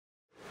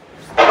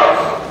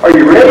Are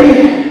you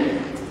ready?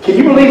 Can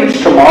you believe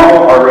it's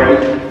tomorrow already?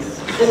 Now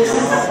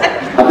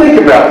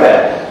think about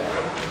that.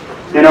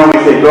 You know, we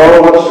think,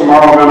 oh, what's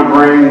tomorrow going to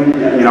bring?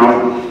 You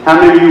know, how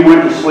many of you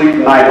went to sleep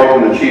tonight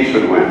hoping the Chiefs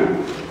would win?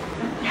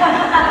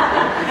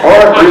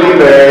 Or Green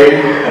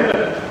Bay?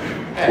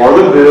 Or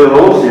the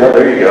Bills? Yeah,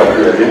 there you go.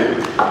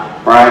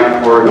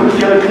 Right? Or who's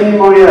the other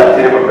team? Oh yeah,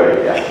 Tampa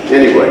Bay. Yeah.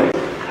 Anyway,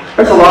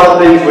 there's a lot of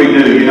things we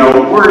do. You know,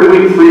 we're in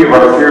week 3 of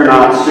our Fear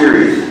Not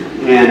series.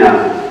 And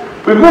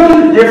we've looked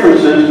at the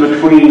differences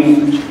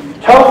between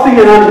healthy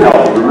and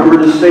unhealthy. Remember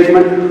the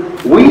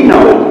statement? We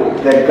know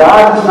that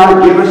God does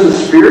not give us a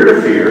spirit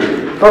of fear,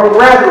 but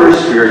rather a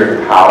spirit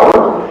of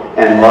power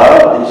and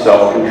love and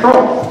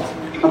self-control.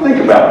 Now think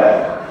about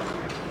that.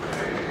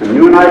 When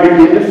you and I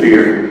begin to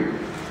fear,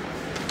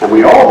 and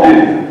we all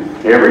do,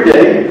 every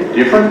day,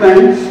 different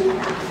things,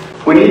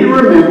 we need to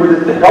remember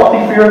that the healthy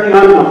fear and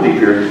the unhealthy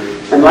fear.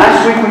 And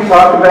last week we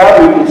talked about,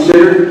 we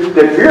considered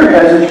that fear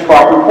has its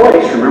proper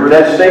place. Remember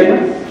that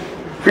statement?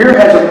 Fear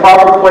has a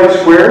proper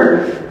place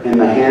where? In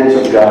the hands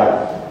of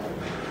God.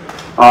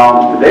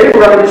 Today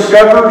we're going to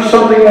discover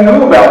something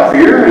new about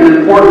fear,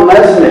 an important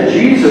lesson that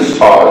Jesus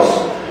taught us.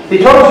 He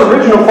taught his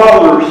original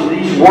followers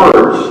these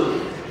words,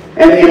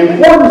 and the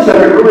importance of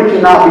it really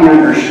cannot be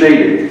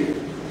understated.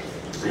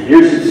 And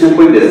here's it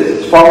simply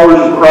this. As followers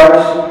of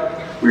Christ,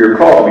 we are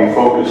called to be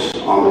focused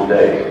on the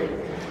day.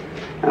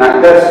 And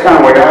that's kind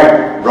of the way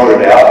I wrote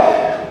it out.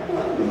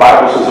 The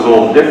Bible says it's a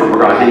little different. We're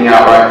going to hang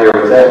out right there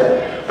with that.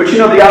 But you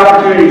know, the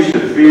opportunities to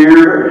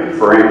fear,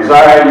 for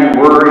anxiety,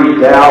 worry,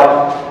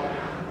 doubt,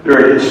 they're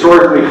at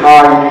historically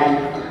high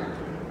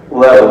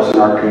levels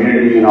in our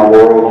community, in our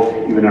world,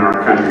 even in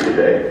our country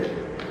today.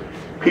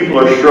 People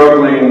are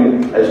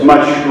struggling as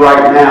much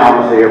right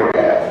now as they ever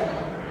have.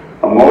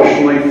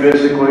 Emotionally,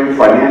 physically,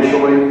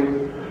 financially.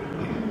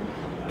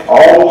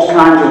 All those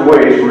kinds of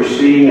ways we're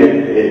seeing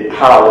it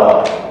pile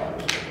up.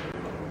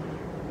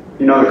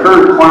 You know, the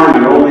current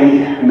climate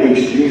only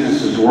makes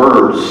Jesus'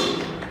 words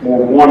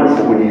more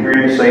wonderful when you hear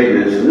him say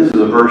this. And this is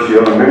a verse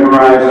you ought to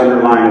memorize,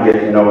 underline, get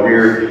to know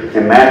here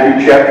in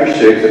Matthew chapter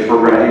 6. That's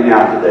where we're going to hang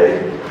out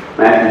today.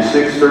 Matthew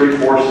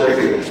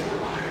 6:34.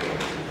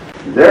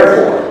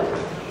 Therefore,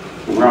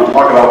 and we're going to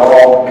talk about what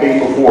all came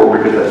before,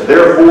 because that's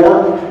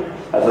therefore,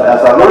 as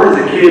I learned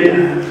as a kid,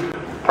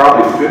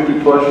 probably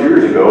 50 plus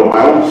years ago,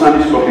 my old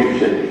Sunday school teacher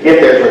said, if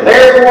there's a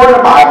therefore in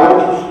the Bible,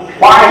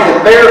 why is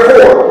it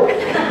therefore?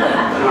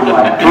 And I'm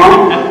like,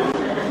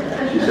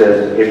 She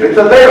says, if it's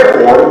a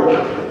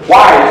therefore,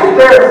 why is it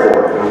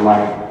therefore? And I'm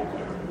like,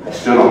 I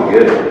still don't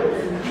get it.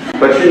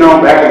 But you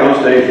know, back in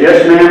those days,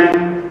 yes ma'am.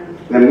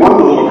 Then one of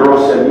the little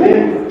girls said,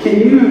 man,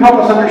 can you help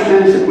us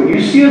understand this? When you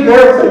see a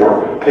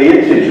therefore, pay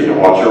attention to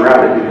what's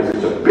around it, because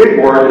it's a big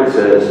word that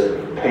says,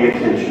 pay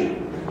attention.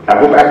 Now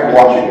go back to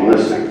watching and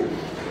listening.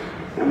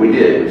 And we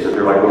did. We said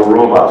they're like little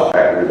robots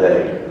back in the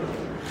day.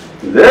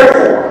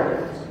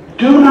 Therefore,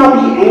 do not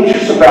be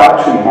anxious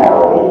about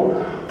tomorrow,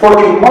 for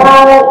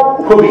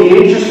tomorrow will be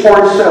anxious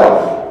for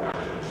itself.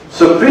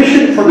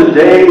 Sufficient for the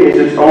day is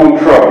its own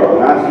trouble.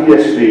 Now,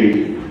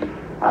 ESV,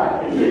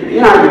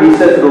 NIV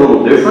says it a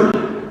little different.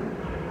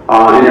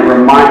 And it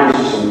reminds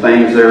us of some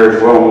things there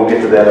as well, and we'll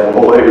get to that a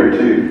little later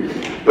too.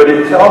 But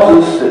it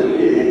tells us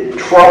that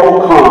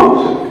trouble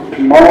comes.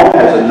 Tomorrow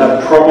has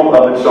enough trouble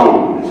of its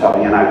own. That's how the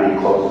NIV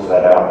closes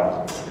that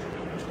out.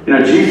 You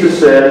know, Jesus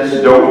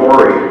says, don't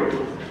worry.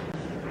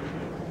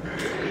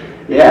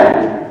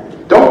 Yeah,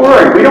 don't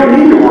worry. We don't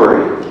need to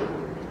worry.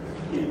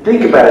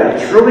 Think about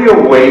it. It's really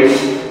a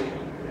waste.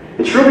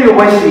 It's really a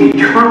waste of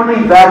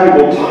eternally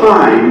valuable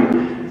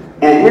time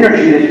and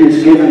energy that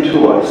He's given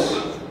to us.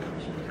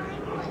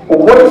 Well,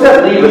 what does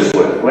that leave us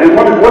with? What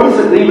does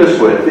it leave us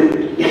with?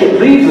 It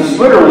leaves us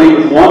literally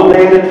with one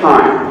day at a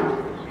time.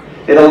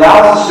 It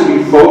allows us to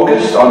be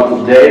focused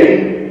on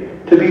today,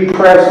 to be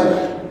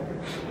present,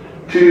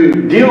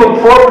 to deal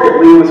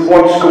appropriately with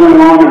what's going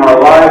on in our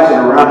lives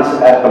and around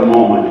us at the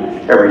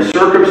moment. Every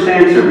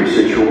circumstance, every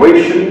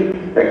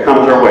situation that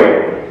comes our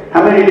way.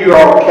 How many of you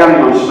are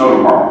counting on snow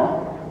tomorrow?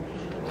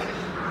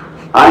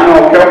 I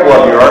know a couple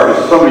of you are,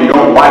 because some of you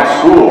don't like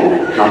school.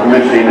 Not to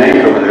mention any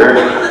names over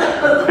there.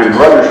 And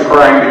brother's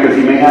crying because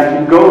he may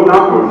have to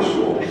not go to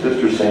school.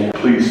 Sister's saying,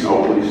 please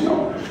no, please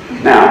no.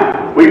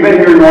 Now, we've been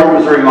here in North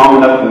Missouri long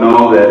enough to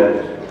know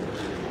that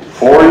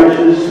 4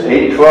 inches,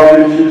 8,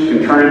 12 inches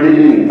can turn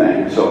into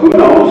anything. So who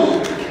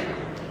knows?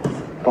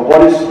 But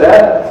what is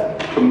that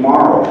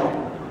tomorrow?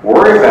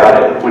 Worry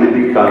about it when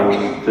it becomes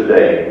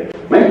today.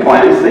 Make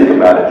plans, think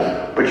about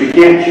it. But you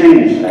can't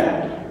change that.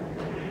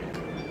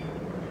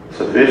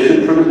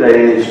 Sufficient for the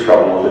day is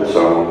trouble of its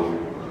own.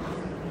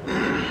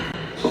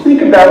 So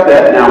think about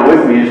that now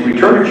with me as we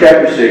turn to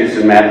chapter 6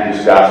 in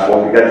Matthew's Gospel.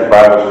 If you've got your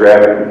Bibles,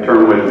 grab it and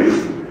turn with me.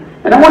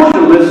 And I want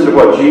you to listen to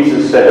what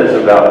Jesus says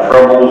about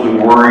troubles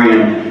and worry,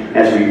 and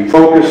as we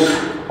focus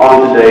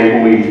on today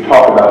when we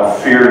talk about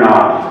fear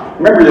not.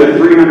 Remember the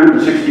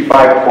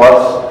 365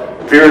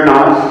 plus fear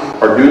not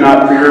or do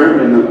not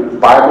fear in the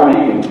Bible?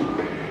 You can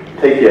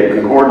take a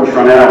concordance,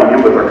 run out on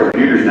him with our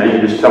computers now. You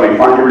can just tell me,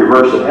 find every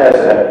verse that has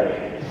that.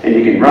 And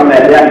you can run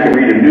that down. You can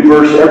read a new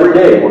verse every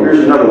day. Well, here's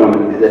another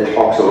one that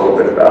talks a little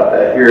bit about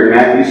that. Here in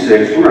Matthew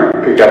 6, we're going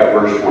to pick up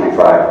verse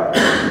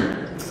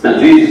 25. Now,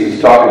 Jesus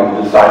is talking to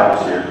the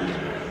disciples here,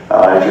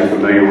 as you're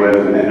familiar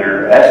with, and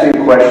they're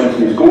asking questions,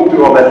 and he's going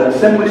through all that, and he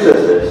simply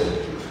says this: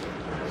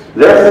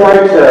 "Therefore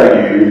I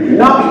tell you, do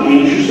not be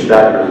anxious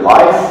about your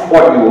life,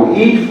 what you will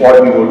eat,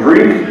 what you will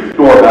drink,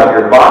 nor about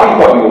your body,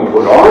 what you will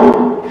put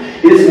on.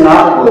 Is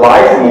not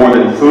life more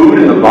than food,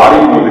 and the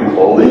body more than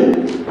clothing?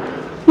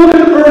 Look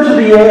at the birds of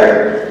the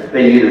air.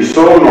 They neither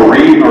sow nor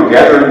reap nor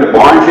gather into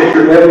barns, yet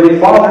your heavenly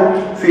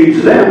Father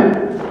feeds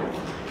them.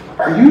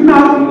 Are you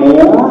not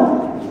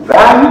more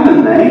valued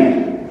than they?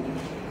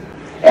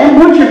 And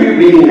which of you,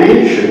 being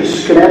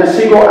anxious, can add a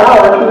single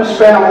hour to the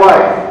span of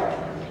life?"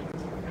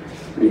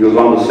 He goes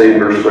on to say in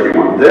verse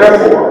 31,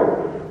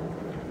 Therefore,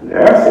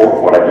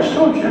 what I just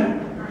told you,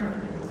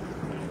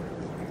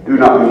 do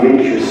not be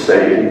anxious,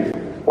 saying,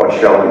 what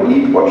shall we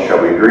eat, what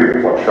shall we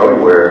drink, what shall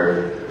we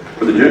wear?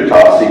 For the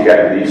Gentiles seek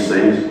after these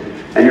things,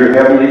 and your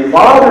heavenly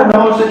Father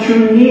knows that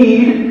you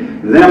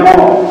need them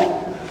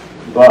all.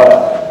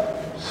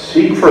 But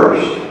seek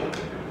first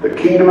the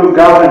kingdom of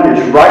God and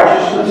His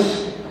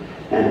righteousness,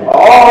 and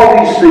all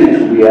these things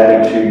will be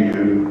added to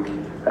you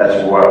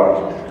as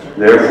well.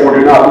 Therefore,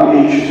 do not be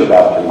anxious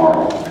about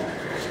tomorrow,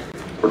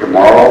 for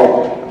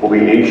tomorrow will be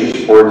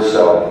anxious for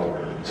itself.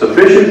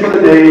 Sufficient for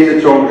the day is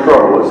its own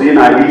trouble. As the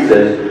NIV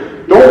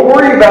says, don't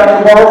worry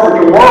about tomorrow,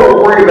 for tomorrow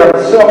will worry about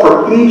itself,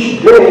 for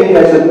each day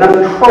has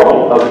enough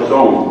trouble of its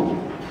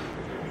own.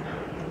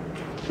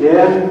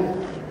 Yeah,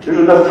 there's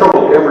enough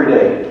trouble every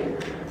day,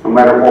 no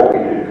matter what we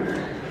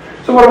do.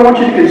 So what I want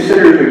you to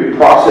consider as we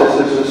process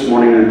this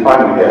morning in the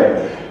time we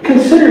have,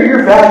 consider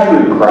your value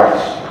in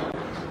Christ.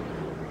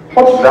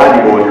 What's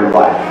valuable in your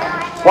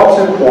life? What's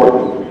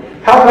important?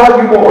 How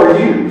valuable are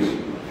you?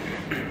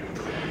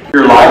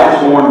 Your life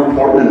is more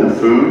important than the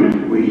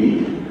food we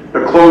eat,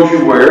 the clothes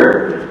you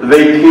wear, the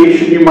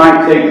vacation you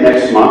might take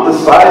next month, the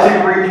size of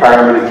your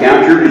retirement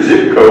account, your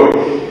zip code,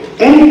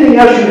 anything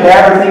else you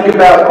have or think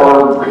about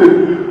or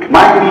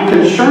might be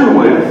concerned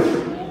with.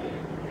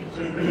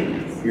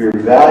 Your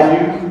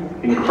value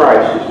in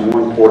Christ is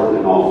more important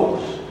than all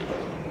those.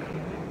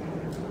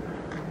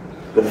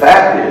 The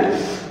fact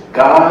is,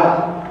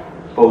 God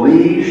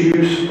believes you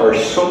are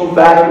so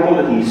valuable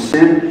that He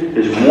sent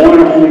His one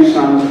and only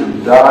Son to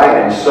die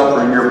and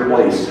suffer in your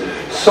place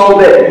so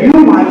that you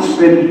might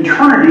spend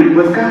eternity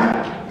with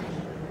God.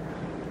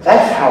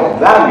 That's how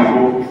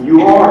valuable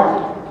you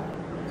are.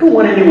 Don't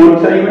want anyone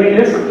to tell you any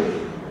different.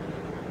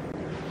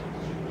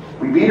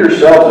 We beat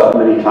ourselves up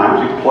many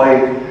times. We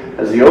play,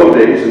 as the old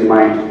days, in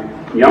my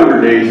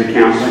younger days of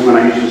counseling, when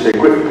I used to say,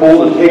 quit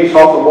pulling the tapes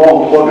off the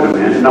wall and plugging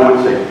them in, and I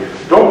would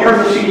say, don't turn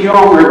the CD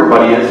on where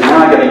everybody is, and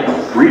now I got to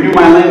redo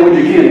my language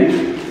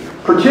again.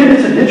 Pretend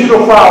it's a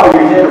digital file in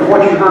your head of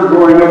what you heard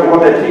growing up, or what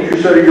that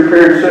teacher said, or your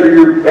parents said, or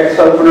your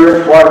ex-husband or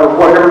ex-wife, or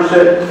whatever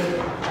said.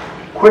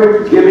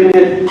 Quit giving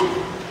it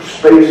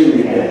space in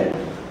your head.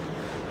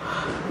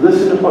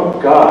 Listen to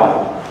what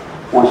God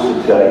wants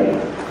to tell you.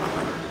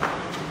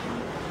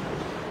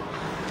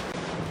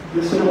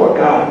 Listen to what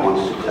God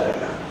wants to tell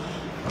you.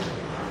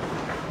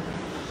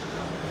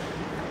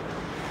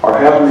 Our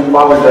Heavenly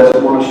Father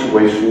doesn't want us to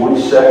waste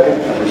 1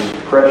 second of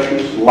His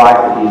precious life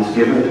that He has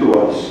given to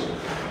us,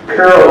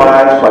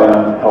 paralyzed by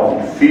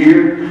unhealthy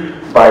fear,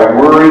 by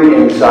worry,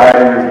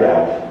 anxiety, or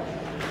doubt.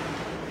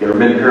 You ever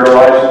been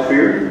paralyzed with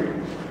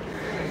fear?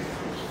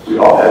 We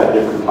all have at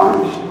different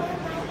times.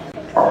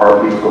 Our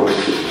heartbeat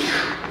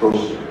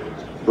goes,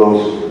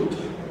 those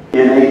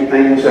innate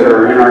things that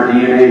are in our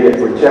DNA that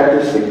protect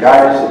us, that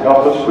guide us, that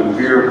help us when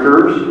fear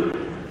occurs.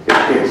 It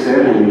kicks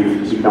in and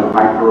we become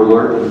hyper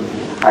alert and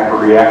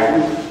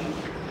hyper-reactive.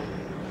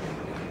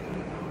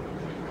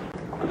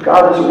 But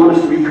God doesn't want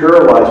us to be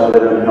paralyzed by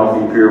that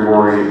unhealthy fear,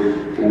 worry,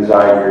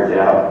 anxiety, or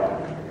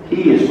doubt.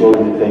 He is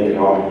willing to take it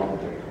on.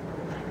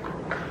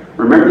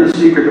 Remember the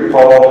secret that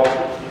Paul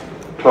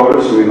told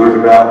us, and we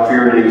learned about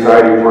fear and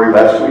anxiety and worry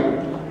last week?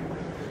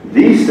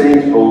 These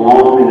things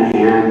belong in the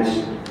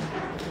hands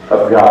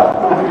of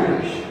God, not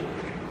yours.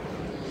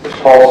 As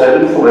Paul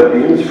said in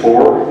Philippians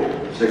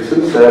 4, 6,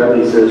 and 7,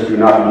 he says, do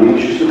not be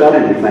anxious about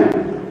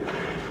anything,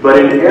 but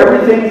in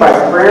everything by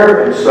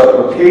prayer and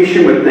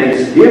supplication with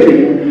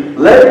thanksgiving,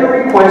 let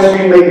your requests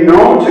be made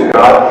known to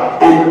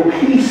God, and the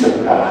peace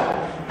of God,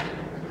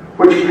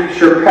 which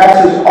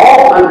surpasses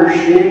all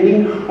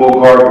understanding, will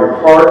guard your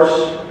hearts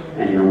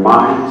and your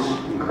minds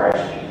in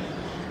Christ Jesus.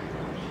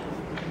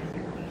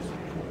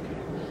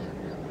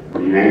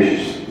 Were you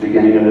anxious at the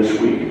beginning of this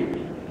week?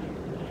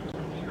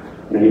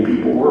 Many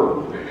people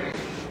were.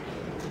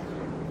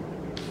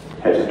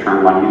 Has it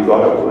turned like you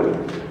thought it would?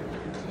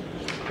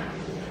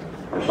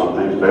 Are some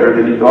things better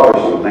than you thought, or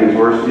some things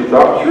worse than you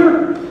thought?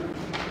 Sure.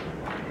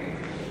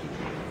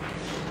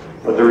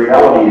 But the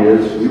reality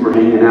is, we were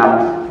hanging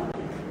out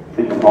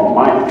thinking what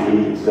might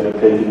be instead of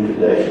taking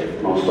today,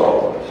 most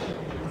all of us.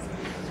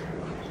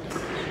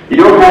 You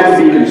don't have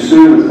to be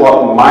consumed with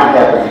what might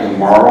happen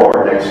tomorrow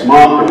or next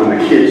month, or when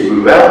the kids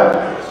move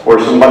out, or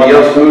somebody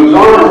else moves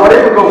on, or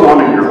whatever goes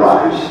on in your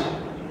lives.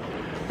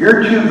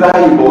 You're too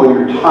valuable,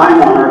 and your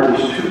time on earth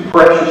is too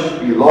precious to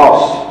be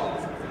lost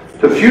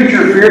to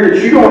future fear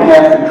that you don't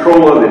have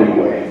control of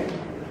anyway.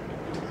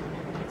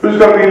 Who's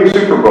going to be in the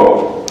Super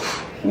Bowl?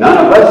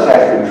 None of us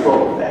have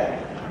control of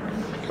that.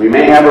 We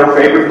may have our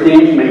favorite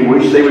teams, may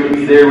wish they would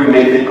be there, we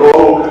may think,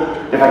 oh,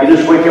 if I could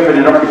just wake up and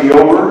it ought to be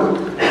over.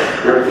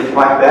 You ever think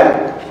like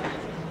that?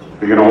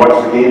 You're going to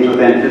watch the games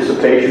with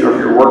anticipation, or if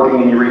you're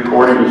working and you're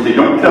recording, you say,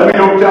 don't tell me,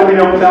 don't tell me,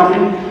 don't tell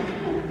me.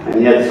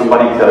 And yet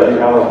somebody tells you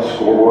how the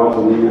score was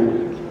in the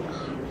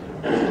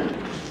end.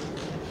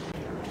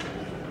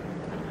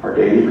 Our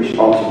daily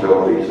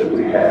responsibilities that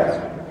we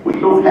have. We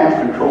don't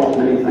have control of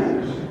many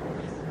things.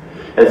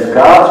 As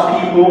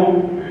God's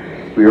people,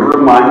 we are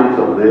reminded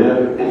to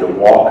live and to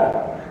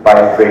walk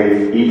by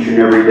faith each and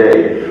every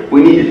day.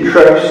 We need to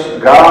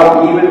trust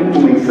God even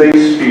when we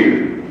face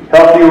fear.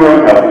 Healthy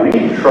or unhealthy, we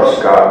need to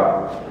trust God.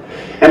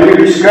 And we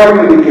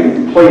discover that we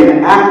can play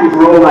an active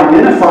role in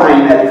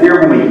identifying that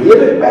fear when we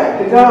give it back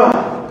to God.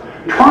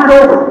 Turn it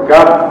over.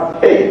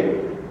 God,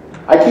 hey,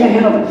 I can't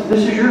handle this.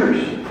 This is yours.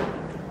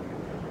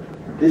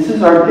 This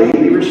is our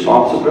daily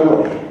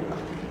responsibility.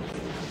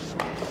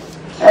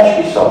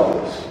 Ask yourself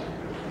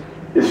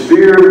this. Is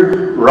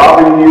fear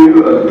robbing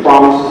you of the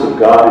promises of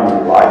God in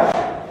your life?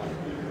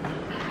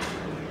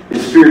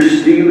 Is fear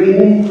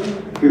stealing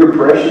your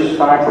precious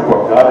time for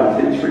what God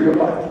intends for your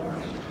life?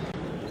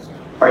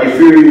 Are you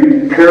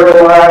feeling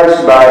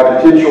paralyzed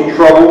by potential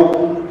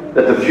trouble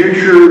that the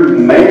future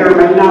may or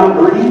may not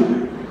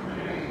bring?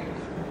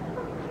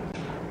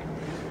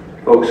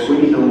 Folks, we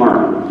need to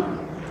learn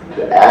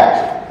to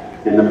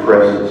act in the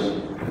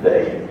present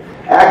today.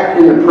 Act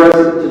in the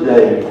present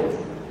today.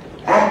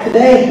 Act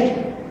today.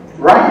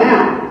 Right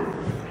now.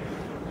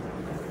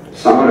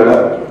 Sum it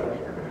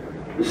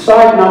up.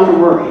 Decide not to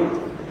worry.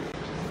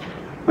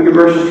 Look at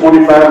verses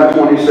 25 and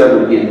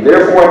 27 again.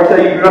 Therefore I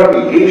tell you, do not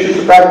be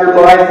anxious about your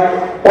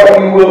life, what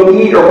you will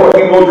eat or what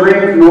you will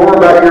drink, nor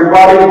about your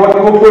body what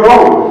you will put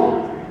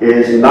on.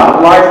 Is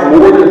not life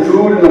more than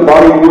food and the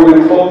body more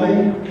than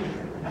clothing?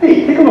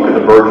 Hey, take a look at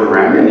the birds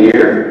around you in the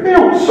air. They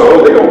don't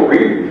sow, they don't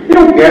reap, they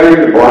don't gather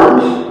in the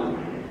barns.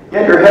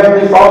 Yet your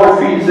heavenly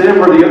Father feeds them,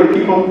 where the other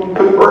people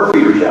put bird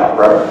feeders out,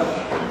 right?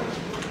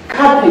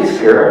 God takes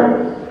care of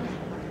them.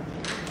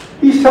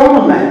 He's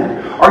telling them that.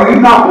 Are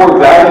you not more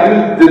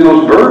valued than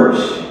those birds?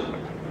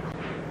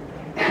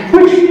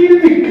 Which of you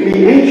can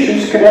be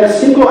anxious, can add a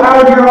single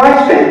hour to your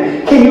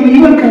lifespan? Can you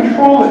even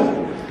control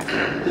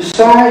it?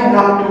 Decide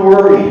not to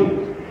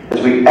worry.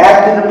 As we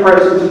act in the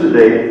presence of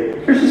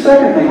today, here's the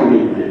second thing we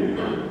need to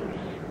do.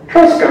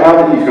 Trust God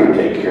that He's going to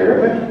take care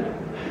of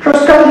it.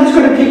 Trust God that He's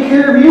going to take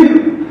care of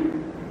you.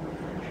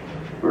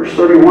 Verse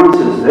 31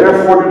 says,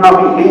 therefore do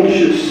not be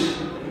anxious,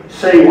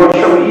 saying, what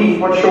shall we eat?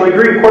 What shall we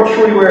drink? What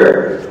shall we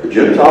wear? The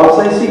Gentiles,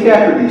 they seek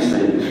after these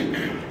things.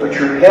 But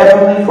your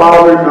heavenly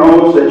Father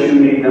knows that you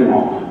need them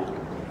all.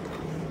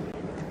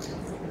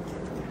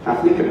 Now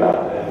think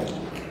about that.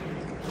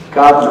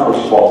 God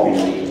knows what we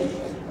need.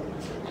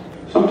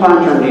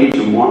 Sometimes our needs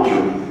and wants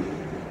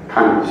are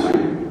kind of the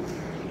same.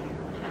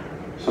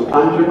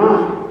 Sometimes they're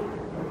not.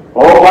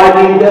 Oh,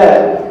 I need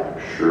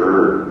that.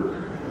 Sure.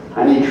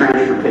 I need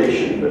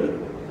transportation, but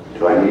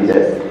do I need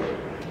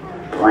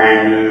that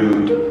brand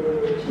new?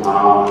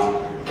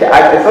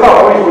 I thought I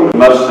always wanted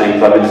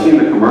Mustangs. I've been seeing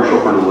the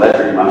commercial for an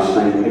electric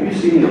Mustang. Have you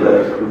seen the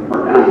electric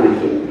commercial? And I'm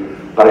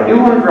thinking, but I do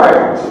want to drive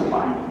one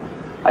sometime.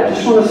 I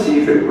just want to see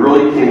if it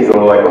really can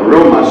go like a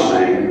real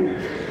Mustang.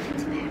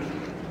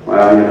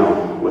 Well, you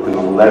know, with an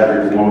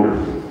electric motor.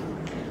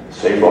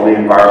 Safe on the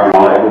environment,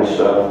 all that good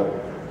stuff.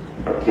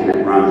 But can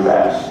it run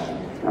fast?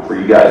 Now, for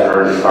you guys that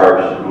are in the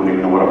cars, who don't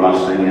even know what a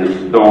Mustang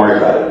is, don't worry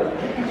about it.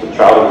 It's a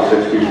child of the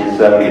 60s and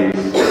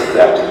 70s.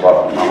 That was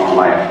what one of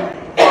my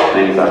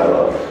things I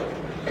love.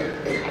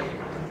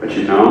 But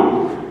you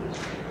know,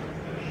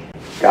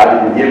 God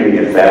didn't give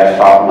me a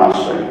fast hot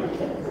Mustang.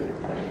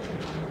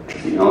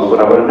 He knows what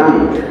I would have done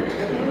with it.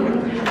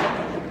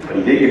 But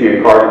He did give me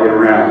a car to get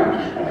around.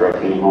 After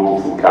I came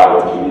home from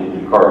college, I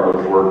needed a car to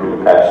go to work and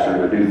a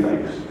pastor to do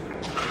things.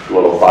 A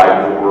little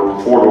 5-door,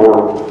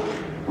 4-door,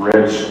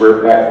 red square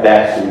back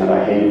Datsun that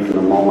I hated from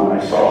the moment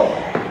I saw it.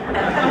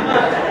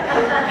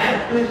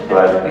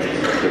 But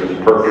it was a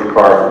perfect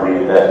car for me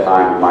at that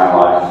time in my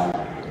life.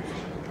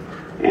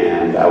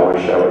 And I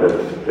wish I would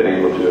have been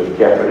able to have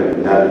kept it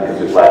and done it because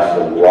it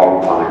lasted a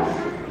long time.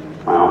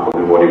 My uncle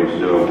knew what he was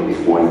doing. He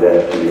pointed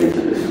that to me and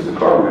said, this is the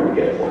car we're going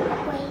to get for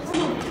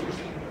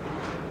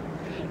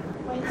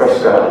you.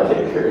 Trust God to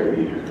take care of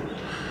you.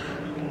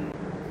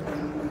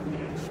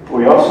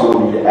 We also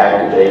need to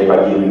act today by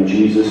giving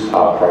Jesus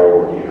top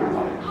priority in our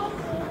lives.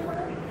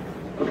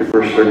 Look at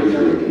verse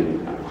 33 again.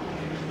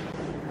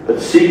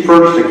 But seek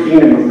first the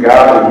kingdom of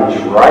God and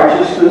His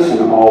righteousness,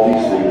 and all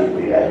these things will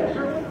be added.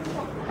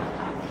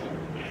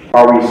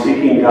 Are we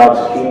seeking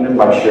God's kingdom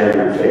by sharing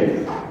our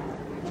faith?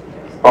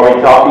 Are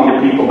we talking to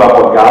people about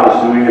what God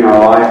is doing in our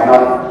life?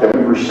 Not that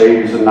we were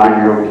saved as a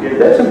 9-year-old kid.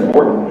 That's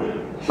important.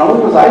 Some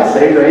of us I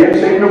saved, I am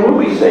saved, and I will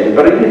be saved.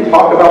 But I need to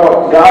talk about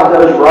what God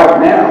does right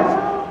now.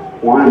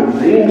 When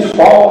things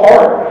fall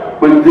apart.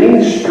 when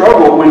things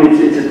struggle, when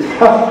it's a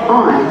tough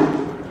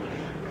time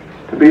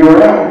to be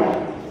around.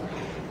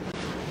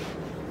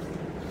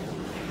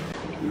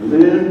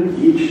 Live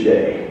each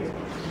day.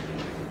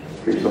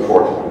 Here's the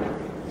fourth one.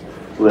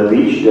 Live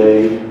each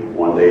day,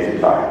 one day at a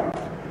time.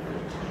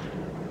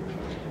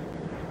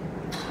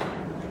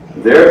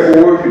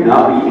 Therefore, do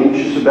not be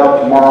anxious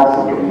about tomorrow,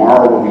 for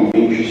tomorrow will be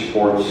anxious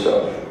for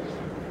itself.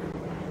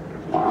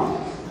 Wow.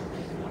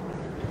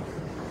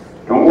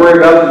 Don't worry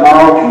about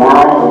tomorrow.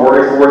 Tomorrow will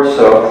worry for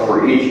itself,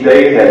 for each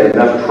day has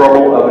enough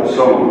trouble of its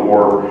own,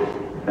 or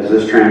as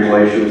this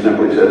translation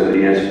simply says in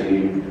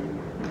ESV,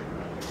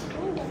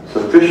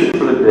 sufficient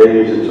for the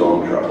day is its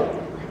own trouble.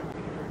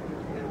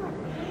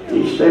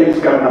 Each day's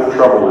got enough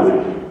trouble in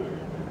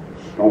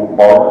it. Don't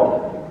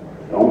borrow.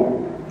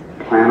 Don't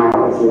plan on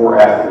it before or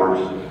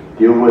afterwards.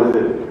 Deal with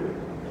it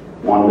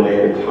one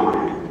day at a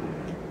time.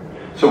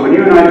 So when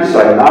you and I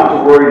decide not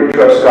to worry, to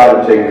trust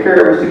God to take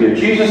care of us, to give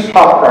Jesus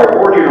top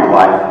priority in our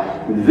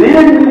life,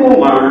 then we will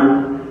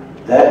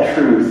learn that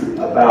truth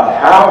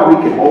about how we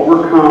can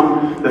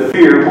overcome the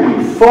fear when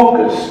we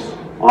focus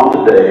on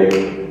the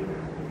day,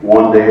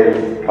 one day at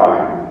a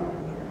time.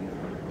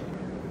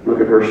 Look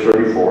at verse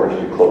 34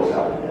 as we close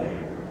out today.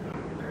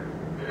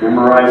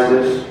 Memorize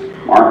this.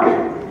 Mark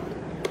it.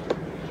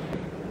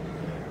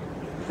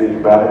 Think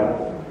about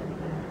it.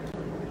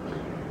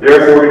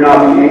 Therefore, do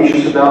not be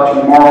anxious about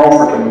tomorrow,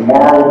 for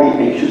tomorrow will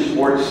be anxious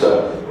for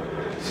itself.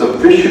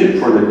 Sufficient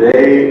for the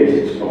day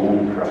is its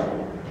own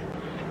trouble.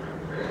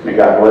 May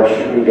God bless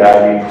you and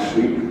guide you this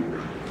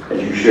week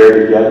as you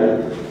share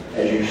together,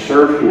 as you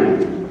serve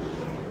Him.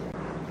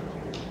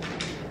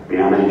 Be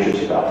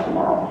unanxious about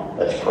tomorrow.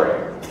 Let's pray.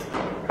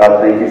 God,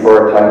 thank you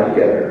for our time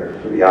together,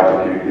 for the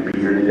opportunity to be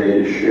here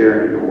today to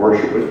share and to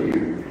worship with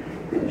you.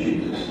 In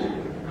Jesus' name.